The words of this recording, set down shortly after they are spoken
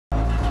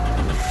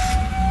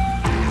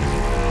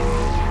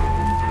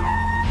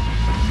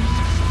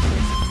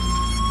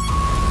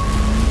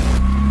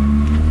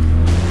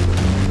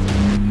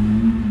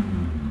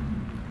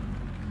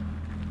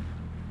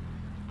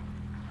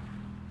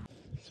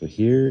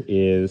here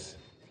is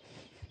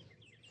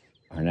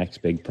our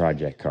next big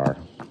project car.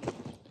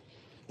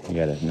 We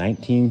got a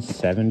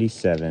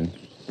 1977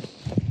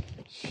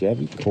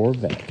 Chevy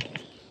Corvette.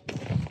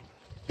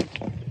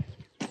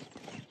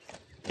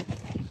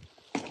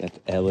 Got the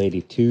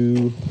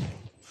L82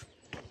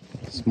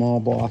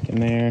 small block in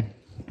there.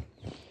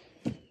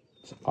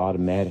 It's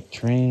automatic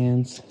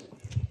trans.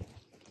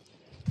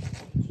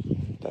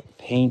 The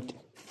paint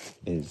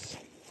is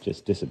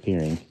just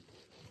disappearing,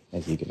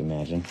 as you could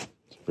imagine.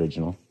 It's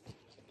original.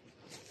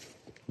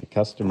 The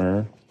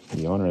customer,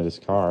 the owner of this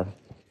car,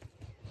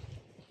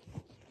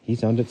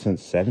 he's owned it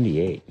since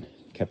 '78.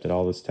 Kept it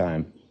all this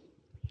time.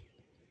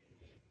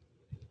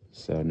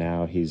 So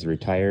now he's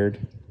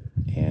retired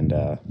and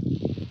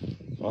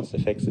wants to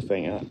fix the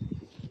thing up,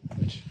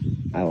 which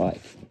I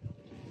like.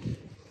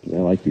 I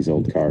like these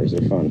old cars,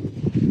 they're fun.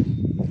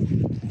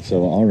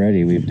 So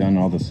already we've done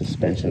all the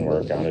suspension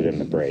work on it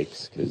and the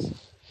brakes, because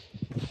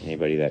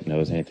anybody that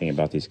knows anything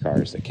about these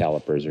cars, the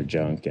calipers are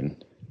junk,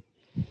 and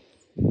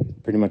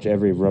pretty much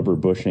every rubber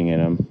bushing in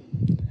them,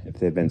 if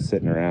they've been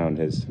sitting around,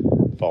 has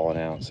fallen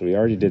out. So we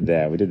already did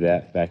that. We did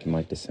that back in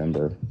like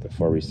December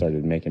before we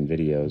started making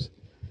videos.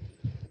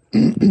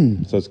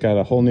 So it's got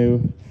a whole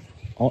new,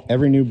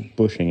 every new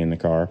bushing in the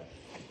car,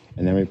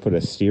 and then we put a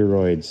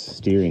steroids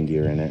steering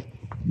gear in it,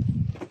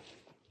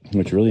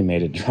 which really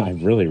made it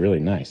drive really, really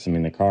nice. I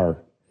mean, the car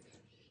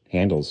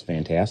handles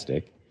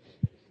fantastic,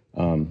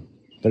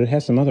 but it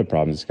has some other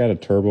problems. It's got a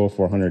turbo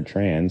 400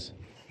 trans,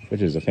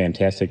 which is a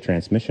fantastic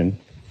transmission,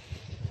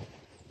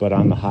 but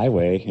on the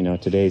highway, you know,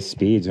 today's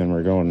speeds, when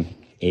we're going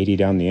 80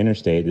 down the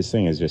interstate, this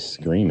thing is just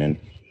screaming,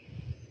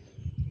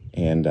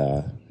 and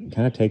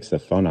kind of takes the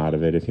fun out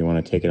of it if you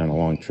want to take it on a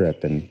long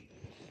trip, and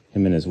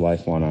him and his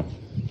wife want to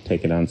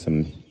take it on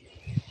some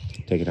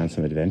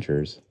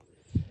adventures.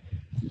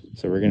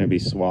 So we're going to be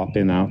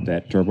swapping out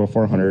that turbo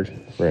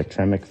 400 for a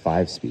Tremec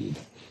 5-speed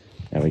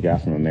that we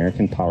got from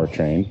American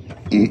Powertrain.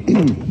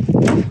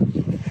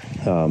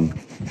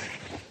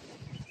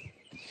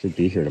 Should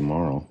be here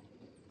tomorrow.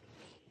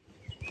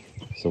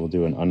 So we'll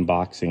do an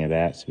unboxing of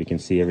that so we can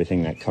see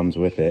everything that comes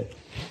with it.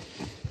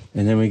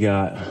 And then we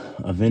got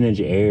a vintage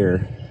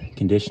air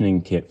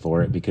conditioning kit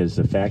for it, because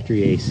the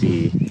factory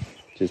AC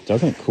just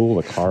doesn't cool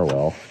the car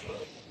well.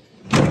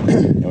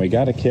 And we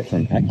got a kit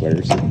from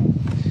Eckler's,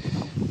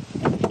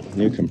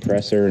 new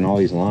compressor and all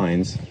these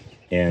lines,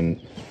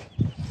 and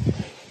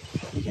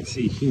you can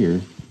see here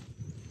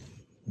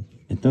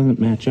it doesn't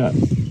match up,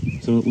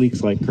 so it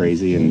leaks like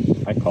crazy.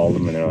 And I called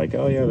them and they're like,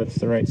 oh yeah, that's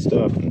the right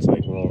stuff, and it's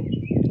like, well,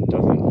 it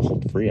doesn't.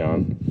 It's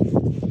Freon.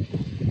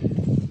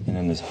 And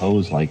then this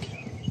hose like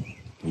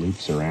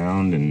loops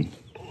around, and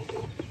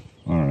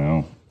I don't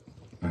know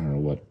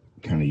what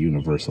kind of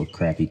universal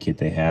crappy kit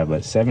they have,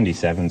 but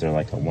 77s are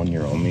like a 1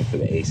 year only for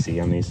the AC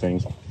on these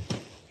things.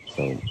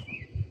 So,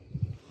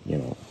 you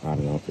know, I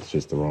don't know if it's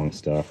just the wrong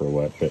stuff or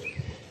what, but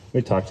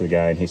we talked to the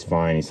guy and he's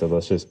fine. He said,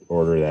 let's just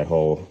order that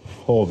whole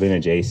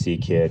vintage AC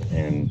kit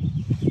and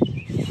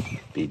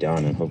be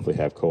done, and hopefully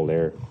have cold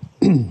air.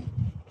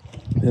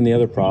 And the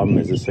other problem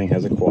is this thing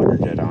has a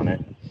quadrojet on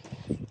it,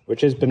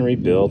 which has been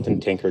rebuilt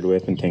and tinkered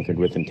with and tinkered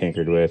with and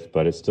tinkered with,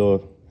 but it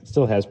still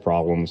has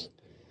problems.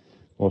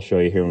 We'll show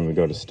you here when we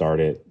go to start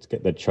it.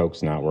 The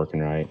choke's not working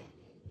right,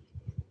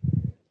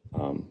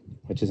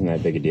 which isn't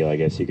that big a deal. I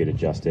guess you could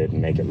adjust it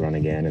and make it run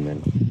again, and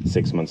then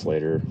 6 months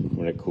later,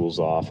 when it cools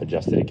off,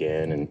 adjust it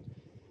again, and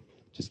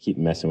just keep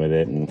messing with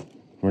it. And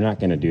we're not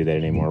going to do that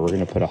anymore. We're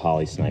going to put a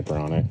Holly Sniper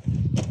on it,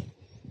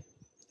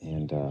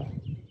 and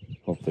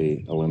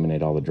hopefully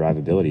eliminate all the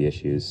drivability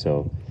issues.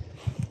 So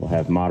we'll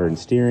have modern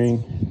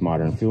steering,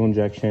 modern fuel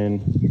injection,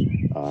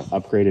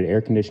 upgraded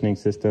air conditioning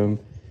system,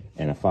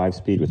 and a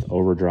 5-speed with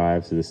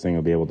overdrive, so this thing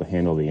will be able to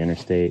handle the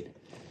interstate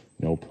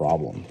no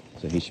problem.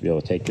 So he should be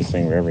able to take this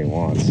thing wherever he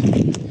wants.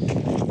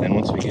 Then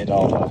once we get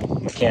all the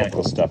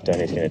mechanical stuff done,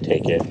 he's going to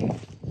take it and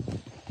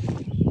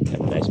have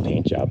a nice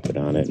paint job put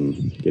on it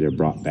and get it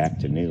brought back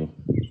to new.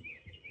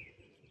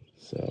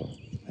 So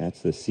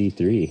that's the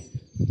C3.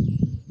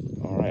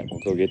 All right, we'll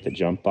go get the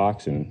jump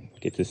box and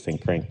get this thing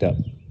cranked up.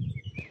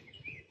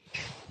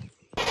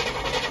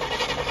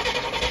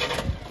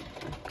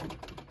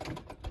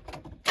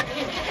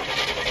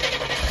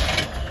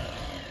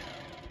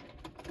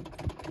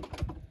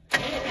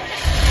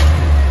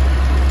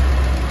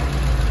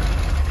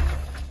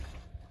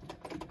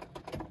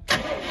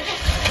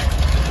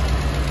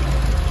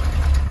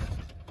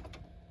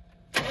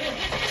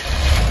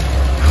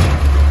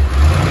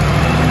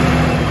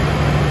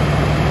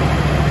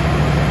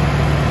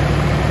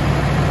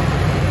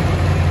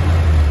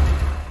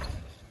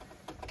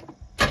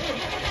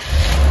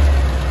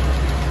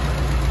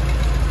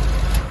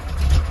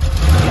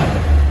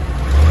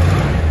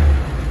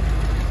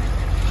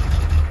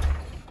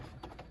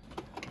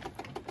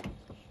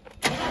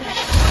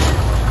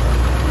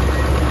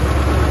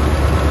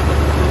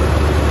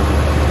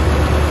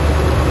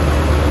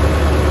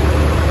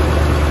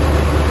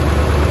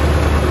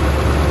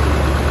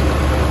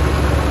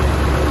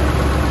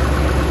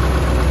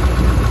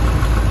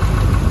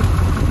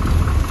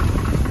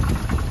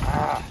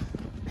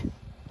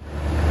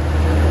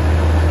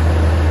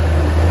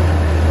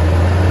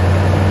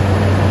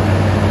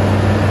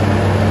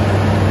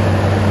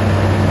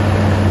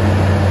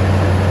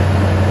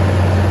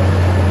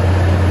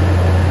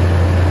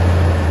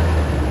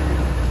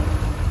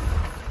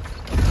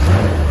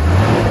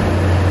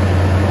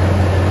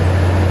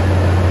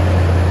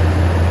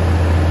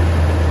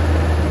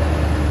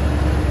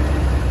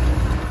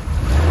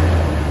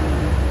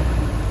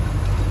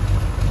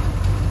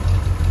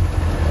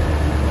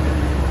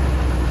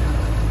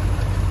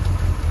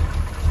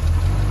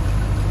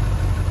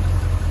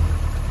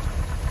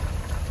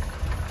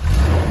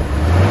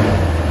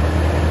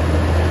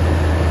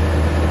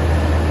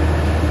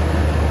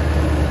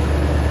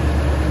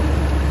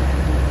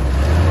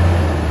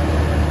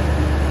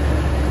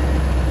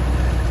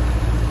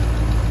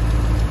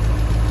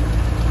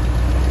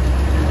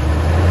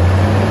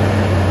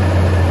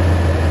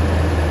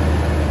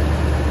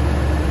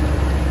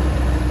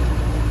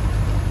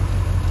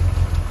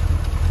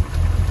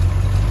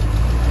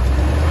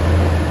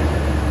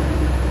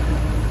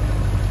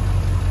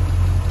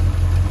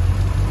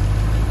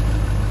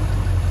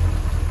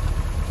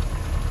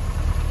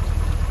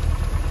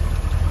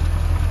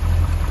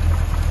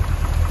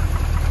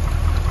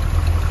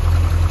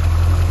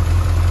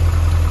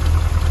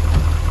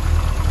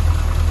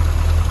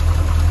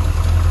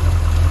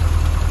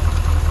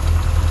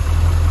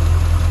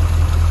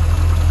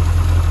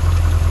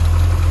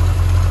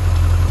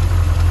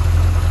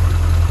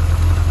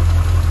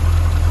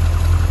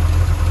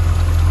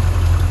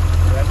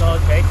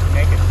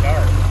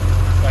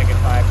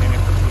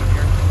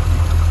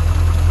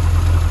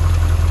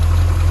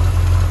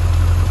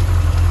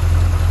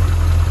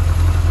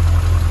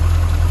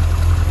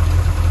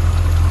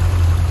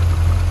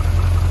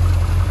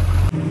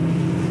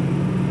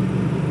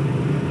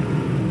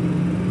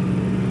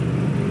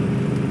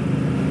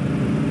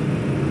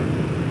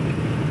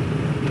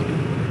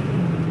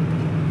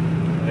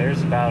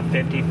 about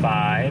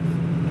 55,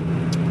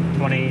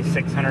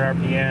 2600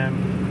 RPM.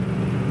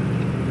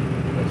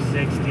 So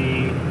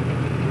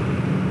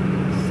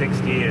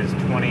 60 is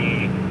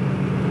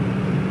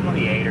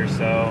 28 or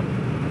so.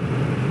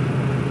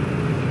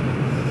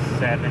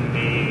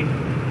 70,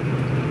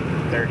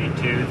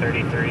 32,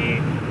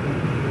 33.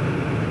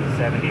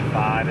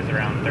 75 is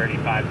around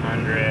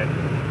 3,500.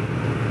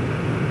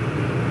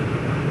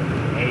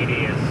 80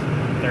 is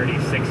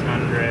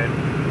 3,600.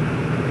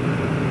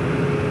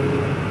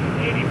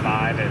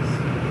 85 is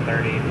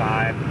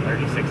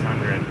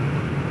 3,600.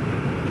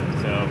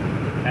 So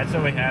that's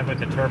what we have with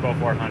the Turbo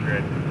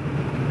 400.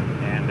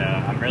 And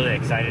I'm really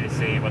excited to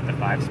see what the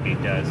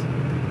 5-speed does.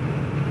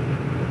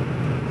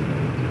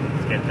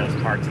 Let's get those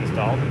parts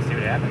installed and see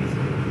what happens.